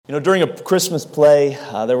During a Christmas play,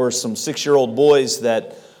 there were some 6-year-old boys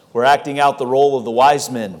that were acting out the role of the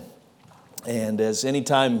wise men. And as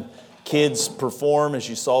anytime kids perform, as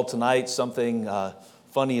you saw tonight, something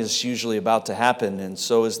funny is usually about to happen. And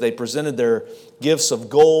so as they presented their gifts of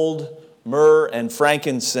gold, myrrh, and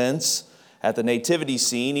frankincense at the nativity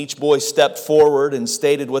scene, each boy stepped forward and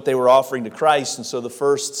stated what they were offering to Christ. And so the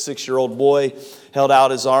first 6-year-old boy held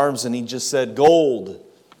out his arms and he just said, "Gold."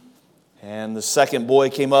 And the second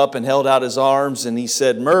boy came up and held out his arms and he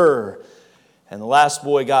said, "Myrrh." And the last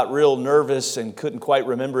boy got real nervous and couldn't quite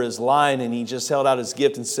remember his line, and he just held out his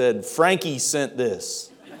gift and said, "Frankie sent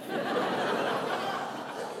this."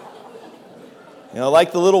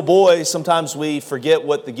 Like the little boy, sometimes we forget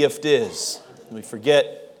what the gift is. We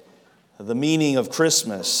forget the meaning of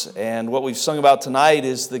Christmas. And what we've sung about tonight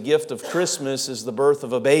is the gift of Christmas is the birth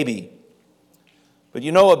of a baby. But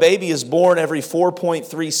a baby is born every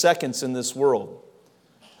 4.3 seconds in this world.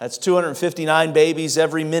 That's 259 babies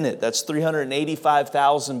every minute. That's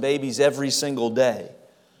 385,000 babies every single day.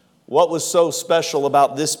 What was so special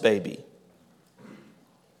about this baby?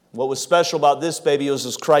 What was special about this baby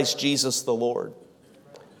was Christ Jesus the Lord.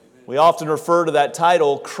 We often refer to that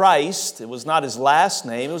title, Christ. It was not his last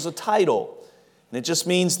name, it was a title. And it just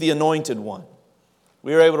means the anointed one.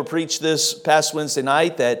 We were able to preach this past Wednesday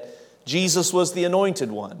night that Jesus was the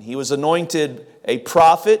anointed one. He was anointed a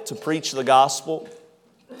prophet to preach the gospel.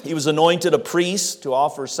 He was anointed a priest to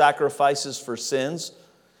offer sacrifices for sins.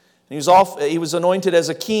 And he was anointed as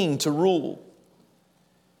a king to rule.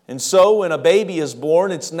 And so when a baby is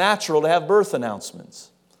born, it's natural to have birth announcements.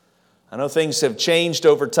 I know things have changed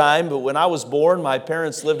over time, but when I was born, my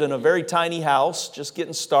parents lived in a very tiny house, just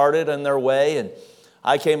getting started on their way. And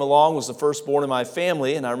I came along, was the firstborn in my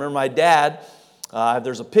family, and I remember my dad.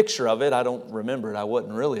 There's a picture of it. I don't remember it. I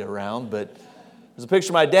wasn't really around, but there's a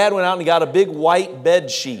picture. My dad went out and he got a big white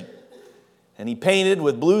bed sheet, and he painted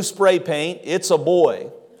with blue spray paint, "It's a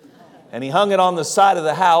boy." And he hung it on the side of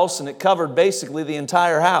the house, and it covered basically the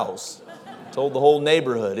entire house. Told the whole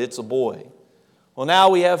neighborhood, "It's a boy." Well, now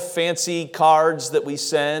we have fancy cards that we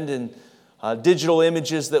send and digital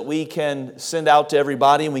images that we can send out to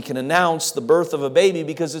everybody, and we can announce the birth of a baby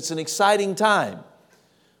because it's an exciting time.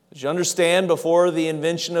 As you understand, before the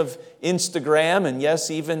invention of Instagram and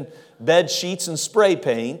yes, even bed sheets and spray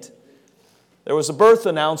paint, there was a birth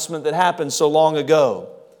announcement that happened so long ago.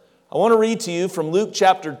 I want to read to you from Luke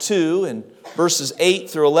chapter 2 and verses 8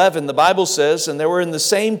 through 11. The Bible says, "And there were in the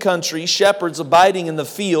same country shepherds abiding in the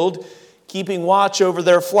field, keeping watch over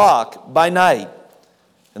their flock by night.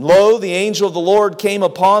 And lo, the angel of the Lord came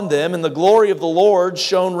upon them, and the glory of the Lord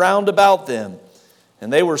shone round about them.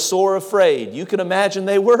 And they were sore afraid." You can imagine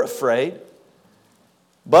they were afraid.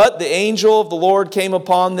 "But the angel of the Lord came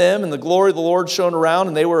upon them, and the glory of the Lord shone around,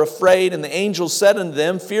 and they were afraid. And the angel said unto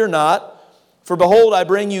them, Fear not, for behold, I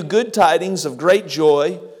bring you good tidings of great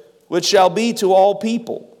joy, which shall be to all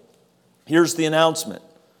people." Here's the announcement.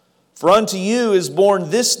 "For unto you is born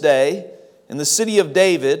this day in the city of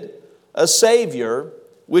David a Savior,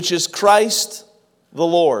 which is Christ the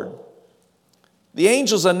Lord." The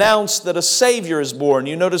angels announced that a Savior is born.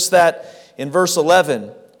 You notice that in verse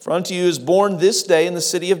 11. "For unto you is born this day in the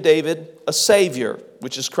city of David a Savior,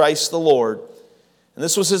 which is Christ the Lord." And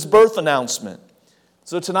this was his birth announcement.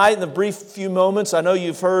 So tonight, in the brief few moments, I know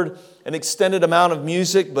you've heard an extended amount of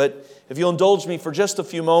music, but if you'll indulge me for just a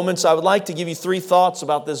few moments, I would like to give you 3 thoughts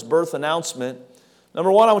about this birth announcement.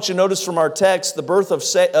 Number 1, I want you to notice from our text, the birth of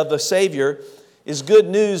the Savior is good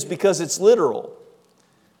news because it's literal.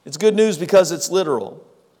 It's good news because it's literal.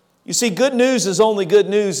 You see, good news is only good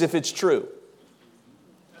news if it's true.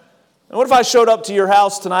 And what if I showed up to your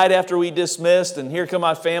house tonight after we dismissed, and here come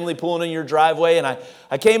my family pulling in your driveway, and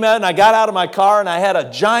I came out and I got out of my car and I had a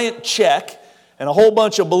giant check and a whole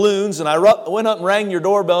bunch of balloons, and I went up and rang your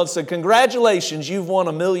doorbell and said, "Congratulations, you've won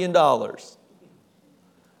 $1 million."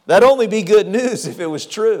 That'd only be good news if it was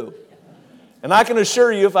true. And I can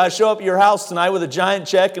assure you, if I show up at your house tonight with a giant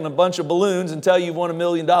check and a bunch of balloons and tell you you've won $1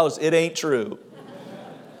 million, it ain't true.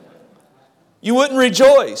 You wouldn't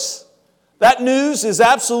rejoice. That news is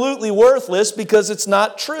absolutely worthless because it's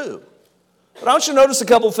not true. But I want you to notice a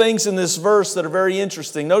couple things in this verse that are very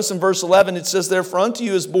interesting. Notice in verse 11, it says, "Therefore unto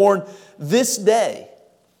you is born this day."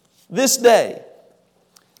 This day.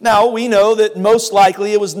 Now, we know that most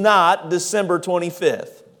likely it was not December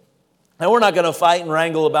 25th. Now, we're not going to fight and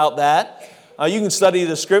wrangle about that. You can study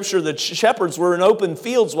the scripture. The shepherds were in open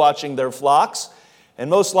fields watching their flocks. And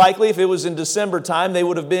most likely, if it was in December time, they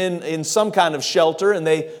would have been in some kind of shelter, and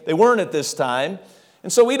they weren't at this time.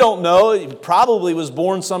 And so we don't know. He probably was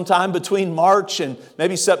born sometime between March and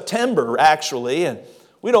maybe September, actually. And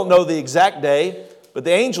we don't know the exact day. but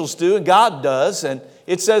the angels do, and God does. And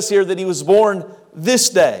it says here that He was born this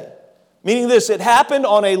day. Meaning this, it happened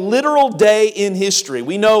on a literal day in history.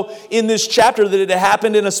 We know in this chapter that it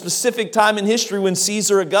happened in a specific time in history when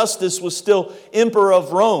Caesar Augustus was still emperor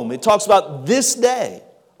of Rome. It talks about this day,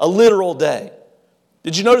 a literal day.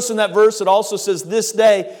 Did you notice in that verse it also says this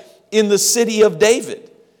day in the city of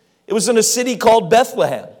David? It was in a city called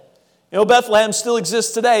Bethlehem. You know, Bethlehem still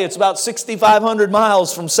exists today. It's about 6,500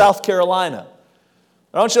 miles from South Carolina.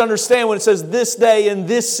 I want you to understand when it says this day in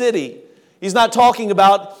this city, He's not talking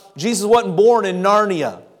about Jesus wasn't born in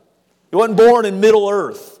Narnia. He wasn't born in Middle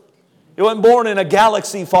Earth. He wasn't born in a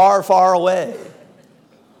galaxy far, far away.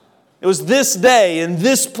 It was this day in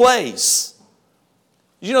this place.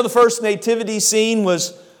 Did you know the first nativity scene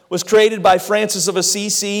was created by Francis of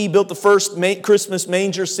Assisi? He built the first Christmas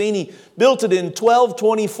manger scene. He built it in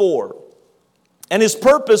 1224. And his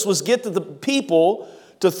purpose was get the people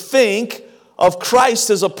to think of Christ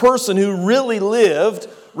as a person who really lived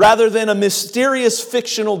rather than a mysterious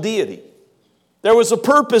fictional deity. There was a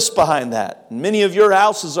purpose behind that. And many of your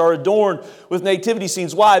houses are adorned with nativity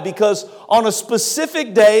scenes. Why? Because on a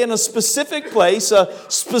specific day in a specific place, a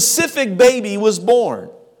specific baby was born.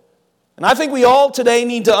 And I think we all today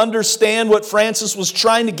need to understand what Francis was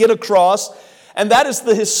trying to get across, and that is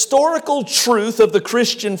the historical truth of the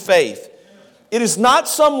Christian faith. It is not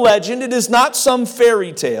some legend. It is not some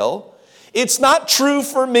fairy tale. It's not true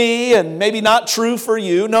for me and maybe not true for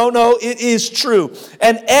you. No, it is true.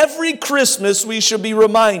 And every Christmas we should be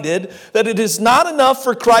reminded that it is not enough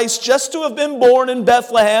for Christ just to have been born in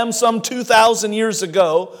Bethlehem some 2,000 years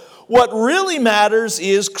ago. What really matters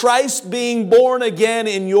is Christ being born again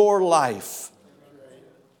in your life.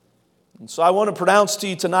 And so I want to pronounce to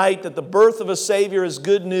you tonight that the birth of a Savior is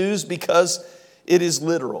good news because it is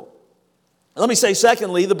literal. Let me say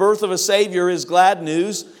secondly, the birth of a Savior is glad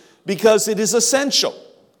news because it is essential.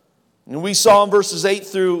 And we saw in verses 8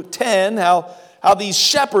 through 10 how these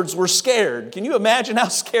shepherds were scared. Can you imagine how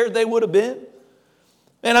scared they would have been?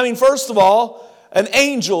 And I mean, first of all, an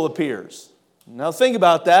angel appears. Now think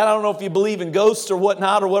about that. I don't know if you believe in ghosts or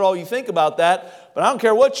whatnot or what all you think about that, but I don't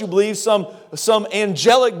care what you believe. Some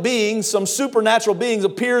angelic being, some supernatural beings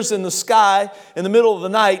appears in the sky in the middle of the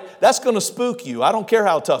night. That's going to spook you. I don't care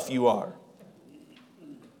how tough you are.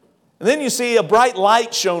 And then you see a bright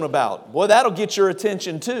light shone about. Boy, that'll get your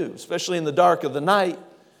attention too, especially in the dark of the night.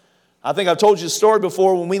 I think I've told you the story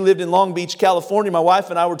before. When we lived in Long Beach, California, my wife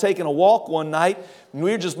and I were taking a walk one night, and we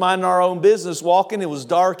were just minding our own business walking. It was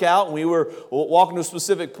dark out, and we were walking to a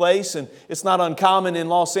specific place, and it's not uncommon in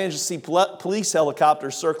Los Angeles to see police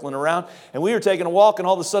helicopters circling around. And we were taking a walk, and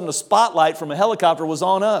all of a sudden a spotlight from a helicopter was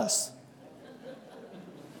on us.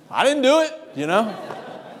 I didn't do it, you know.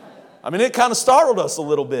 I mean, it kind of startled us a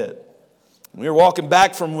little bit. We were walking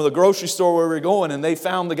back from the grocery store where we were going, and they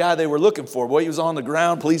found the guy they were looking for. Boy, he was on the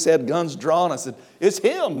ground. Police had guns drawn. I said, it's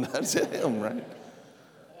him. That's him, right?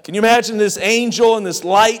 Can you imagine this angel and this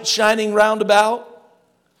light shining round about?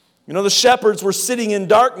 You know, the shepherds were sitting in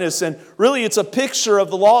darkness, and really it's a picture of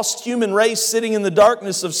the lost human race sitting in the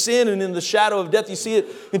darkness of sin and in the shadow of death. You see it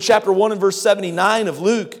in chapter 1 and verse 79 of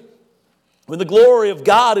Luke. When the glory of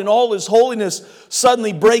God in all His holiness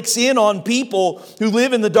suddenly breaks in on people who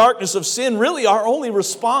live in the darkness of sin, really our only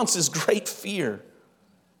response is great fear.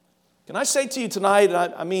 Can I say to you tonight,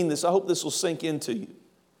 and I mean this, I hope this will sink into you.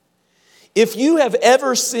 If you have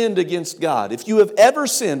ever sinned against God, if you have ever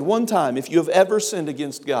sinned one time, if you have ever sinned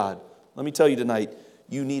against God, let me tell you tonight,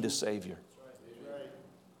 you need a Savior.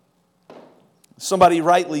 Somebody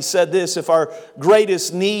rightly said this, if our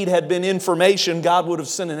greatest need had been information, God would have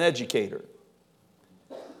sent an educator.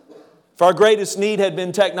 If our greatest need had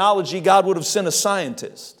been technology, God would have sent a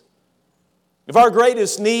scientist. If our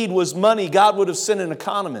greatest need was money, God would have sent an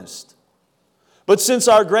economist. But since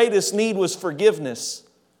our greatest need was forgiveness,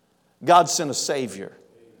 God sent a Savior.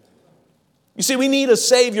 You see, we need a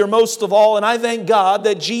Savior most of all, and I thank God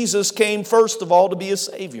that Jesus came first of all to be a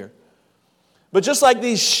Savior. But just like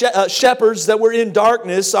these shepherds that were in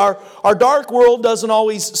darkness, our dark world doesn't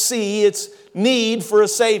always see its need for a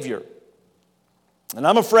Savior. And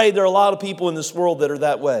I'm afraid there are a lot of people in this world that are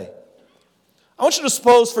that way. I want you to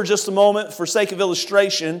suppose for just a moment, for sake of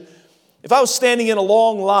illustration, if I was standing in a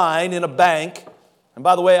long line in a bank, and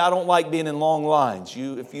by the way, I don't like being in long lines.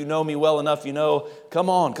 If you know me well enough, you know, come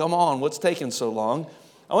on, what's taking so long?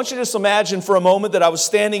 I want you to just imagine for a moment that I was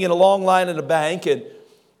standing in a long line in a bank, and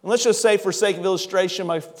And let's just say, for sake of illustration,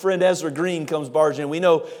 my friend Ezra Green comes barging in. We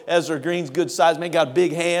know Ezra Green's good size man, got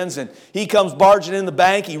big hands, and he comes barging in the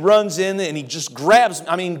bank. He runs in and he just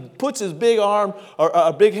puts his big arm or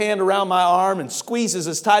a big hand around my arm and squeezes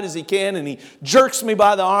as tight as he can, and he jerks me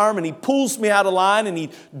by the arm and he pulls me out of line and he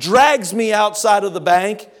drags me outside of the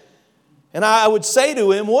bank. And I would say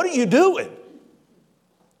to him, "What are you doing?"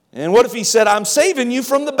 And what if he said, "I'm saving you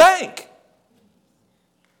from the bank"?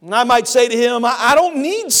 And I might say to him, I don't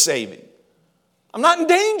need saving. I'm not in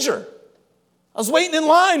danger. I was waiting in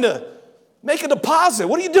line to make a deposit.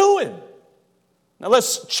 What are you doing? Now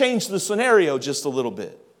let's change the scenario just a little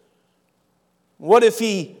bit. What if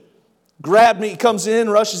he grabbed me, comes in,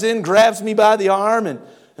 rushes in, grabs me by the arm, and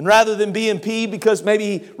rather than being peeved because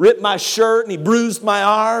maybe he ripped my shirt and he bruised my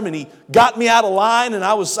arm and he got me out of line and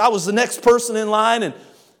I was the next person in line, and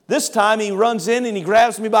this time he runs in and he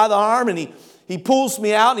grabs me by the arm and he pulls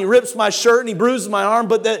me out and he rips my shirt and he bruises my arm,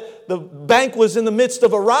 but the bank was in the midst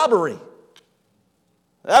of a robbery.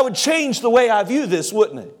 That would change the way I view this,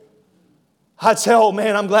 wouldn't it? I'd say, "Oh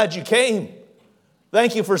man, I'm glad you came.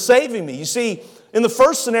 Thank you for saving me." You see, in the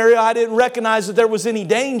first scenario, I didn't recognize that there was any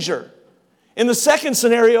danger. In the second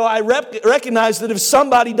scenario, I recognize that if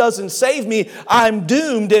somebody doesn't save me, I'm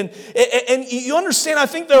doomed. And you understand, I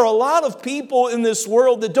think there are a lot of people in this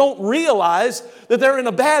world that don't realize that they're in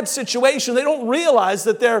a bad situation. They don't realize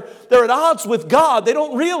that they're at odds with God. They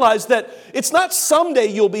don't realize that it's not someday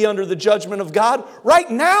you'll be under the judgment of God.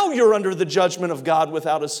 Right now you're under the judgment of God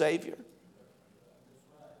without a Savior.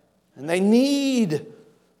 And they need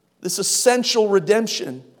this essential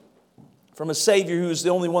redemption from a Savior who is the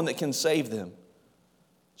only one that can save them.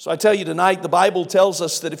 So I tell you tonight, the Bible tells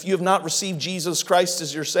us that if you have not received Jesus Christ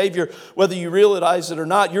as your Savior, whether you realize it or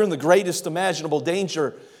not, you're in the greatest imaginable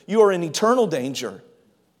danger. You are in eternal danger.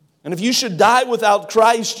 And if you should die without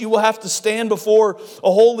Christ, you will have to stand before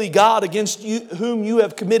a holy God against whom you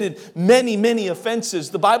have committed many, many offenses.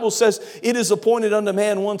 The Bible says it is appointed unto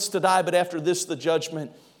man once to die, but after this the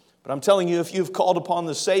judgment. But I'm telling you, if you've called upon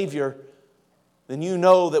the Savior, then you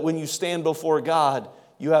know that when you stand before God,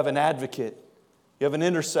 you have an advocate, you have an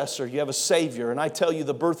intercessor, you have a Savior. And I tell you,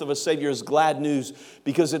 the birth of a Savior is glad news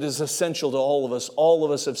because it is essential to all of us. All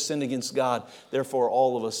of us have sinned against God. Therefore,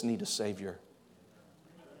 all of us need a Savior.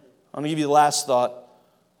 I'm going to give you the last thought.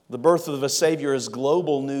 The birth of a Savior is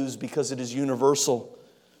global news because it is universal.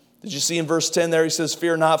 Did you see in verse 10 there, he says,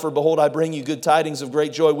 "Fear not, for behold, I bring you good tidings of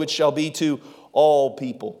great joy, which shall be to all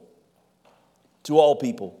people." To all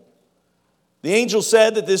people. The angel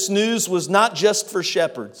said that this news was not just for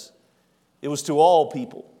shepherds. It was to all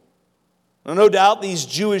people. Now, no doubt these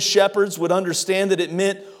Jewish shepherds would understand that it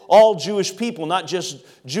meant all Jewish people, not just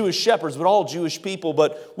Jewish shepherds, but all Jewish people.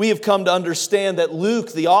 But we have come to understand that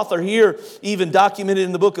Luke, the author here, even documented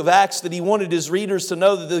in the book of Acts that he wanted his readers to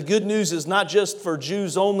know that the good news is not just for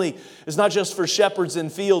Jews only. It's not just for shepherds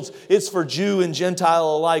in fields. It's for Jew and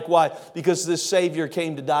Gentile alike. Why? Because this Savior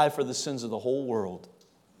came to die for the sins of the whole world.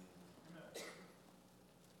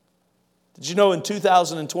 Did you know in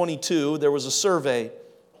 2022 there was a survey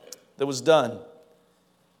that was done?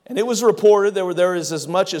 And it was reported there is as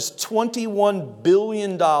much as $21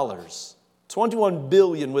 billion, 21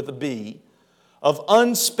 billion with a B, of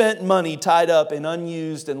unspent money tied up in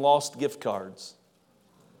unused and lost gift cards.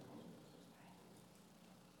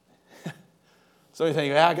 So you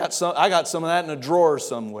think, I got some of that in a drawer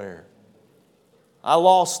somewhere. I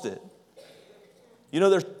lost it. You know,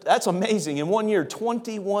 that's amazing. In 1 year,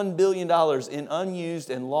 $21 billion in unused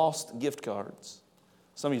and lost gift cards.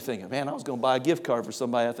 Some of you thinking, man, I was going to buy a gift card for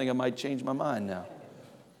somebody. I think I might change my mind now.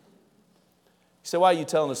 You say, why are you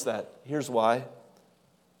telling us that? Here's why.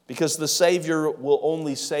 Because the Savior will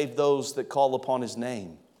only save those that call upon His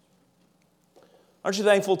name. Aren't you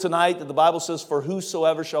thankful tonight that the Bible says, for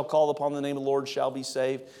whosoever shall call upon the name of the Lord shall be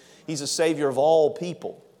saved? He's a Savior of all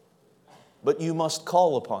people. But you must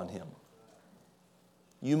call upon Him.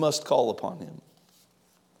 You must call upon Him.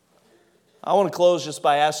 I want to close just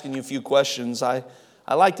by asking you a few questions. I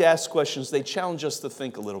like to ask questions. They challenge us to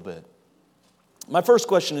think a little bit. My first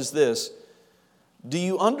question is this. Do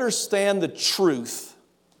you understand the truth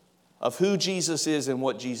of who Jesus is and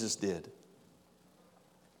what Jesus did?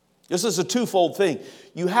 This is a twofold thing.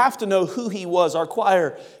 You have to know who He was. Our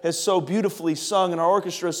choir has so beautifully sung and our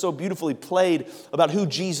orchestra has so beautifully played about who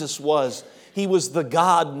Jesus was. He was the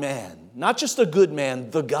God-man. Not just a good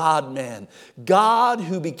man, the God-man. God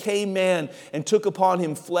who became man and took upon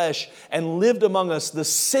Him flesh and lived among us, the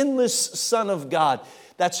sinless Son of God.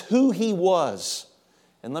 That's who He was.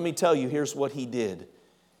 And let me tell you, here's what He did.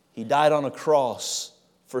 He died on a cross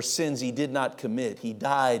for sins He did not commit. He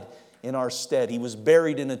died in our stead. He was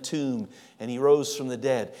buried in a tomb and He rose from the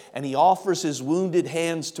dead. And He offers His wounded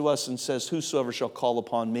hands to us and says, whosoever shall call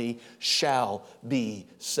upon me shall be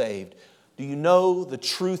saved. Do you know the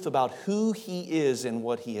truth about who He is and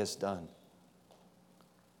what He has done?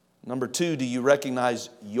 Number two, do you recognize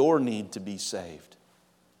your need to be saved?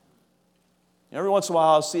 Every once in a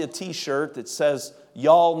while I'll see a t-shirt that says,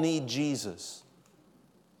 y'all need Jesus.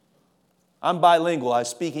 I'm bilingual. I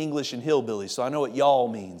speak English and hillbilly, so I know what y'all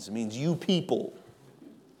means. It means you people.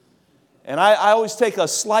 And I always take a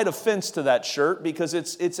slight offense to that shirt because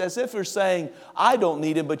it's as if you're saying, I don't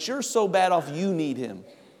need Him, but you're so bad off you need Him.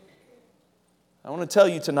 I want to tell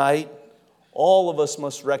you tonight, all of us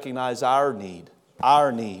must recognize our need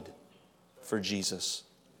for Jesus.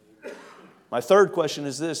 My third question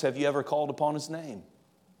is this: have you ever called upon His name?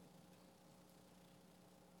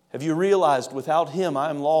 Have you realized without Him I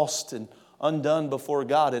am lost and undone before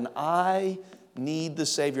God, and I need the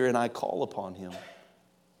Savior and I call upon Him?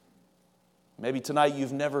 Maybe tonight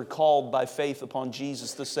you've never called by faith upon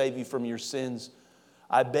Jesus to save you from your sins.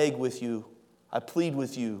 I beg with you, I plead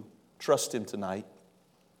with you, trust Him tonight.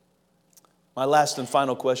 My last and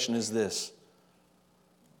final question is this: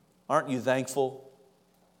 aren't you thankful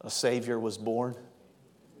a Savior was born?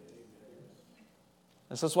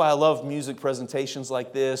 And so that's why I love music presentations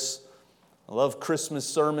like this. I love Christmas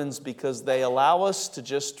sermons because they allow us to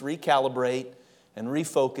just recalibrate and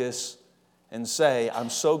refocus and say, I'm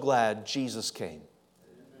so glad Jesus came.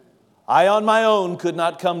 I on my own could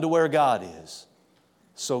not come to where God is.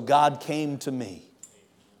 So God came to me.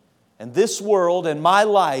 And this world and my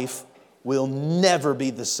life will never be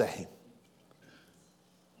the same.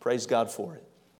 Praise God for it.